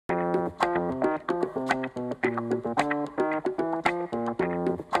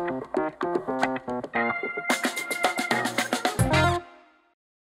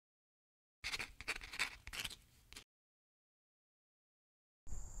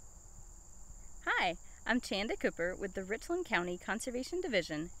I'm Chanda Cooper with the Richland County Conservation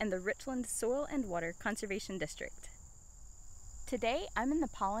Division and the Richland Soil and Water Conservation District. Today, I'm in the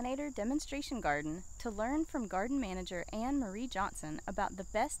pollinator demonstration garden to learn from garden manager Anne Marie Johnson about the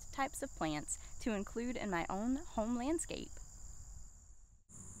best types of plants to include in my own home landscape.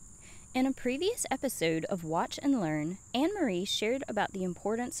 In a previous episode of Watch and Learn, Anne Marie shared about the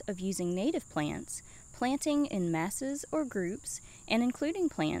importance of using native plants, planting in masses or groups, and including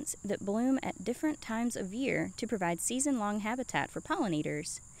plants that bloom at different times of year to provide season-long habitat for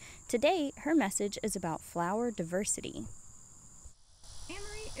pollinators. Today, her message is about flower diversity. Anne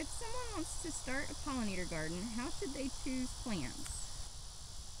Marie, if someone wants to start a pollinator garden, how should they choose plants?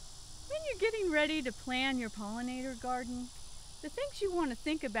 When you're getting ready to plan your pollinator garden, the things you want to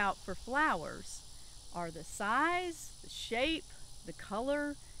think about for flowers are the size, the shape, the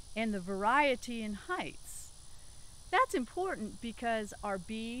color, and the variety in heights. That's important because our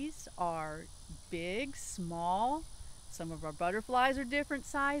bees are big, small, some of our butterflies are different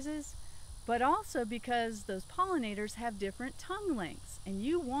sizes, but also because those pollinators have different tongue lengths, and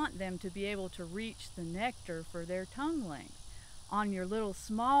you want them to be able to reach the nectar for their tongue length. On your little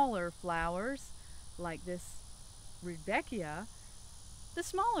smaller flowers, like this Rudbeckia, the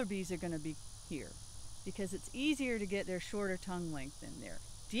smaller bees are going to be here because it's easier to get their shorter tongue length in there.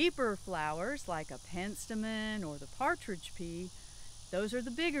 Deeper flowers like a penstemon or the partridge pea, those are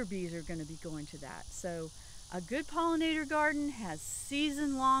the bigger bees are going to be going to that. So a good pollinator garden has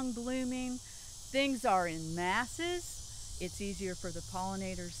season-long blooming. Things are in masses. It's easier for the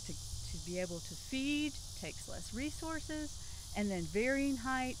pollinators to be able to feed, takes less resources, and then varying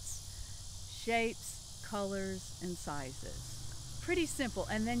heights, shapes, colors, and sizes. Pretty simple,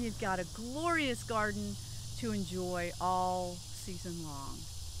 and then you've got a glorious garden to enjoy all season long.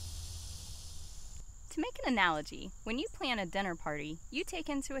 To make an analogy, when you plan a dinner party, you take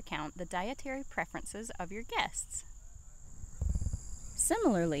into account the dietary preferences of your guests.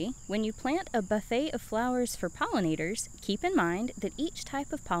 Similarly, when you plant a buffet of flowers for pollinators, keep in mind that each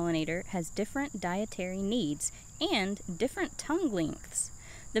type of pollinator has different dietary needs and different tongue lengths.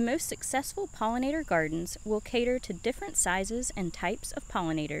 The most successful pollinator gardens will cater to different sizes and types of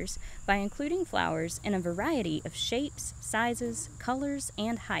pollinators by including flowers in a variety of shapes, sizes, colors,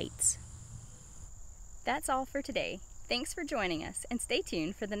 and heights. That's all for today. Thanks for joining us, and stay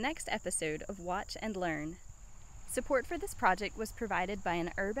tuned for the next episode of Watch and Learn. Support for this project was provided by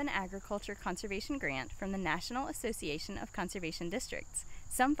an urban agriculture conservation grant from the National Association of Conservation Districts.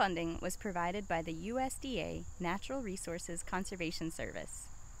 Some funding was provided by the USDA Natural Resources Conservation Service.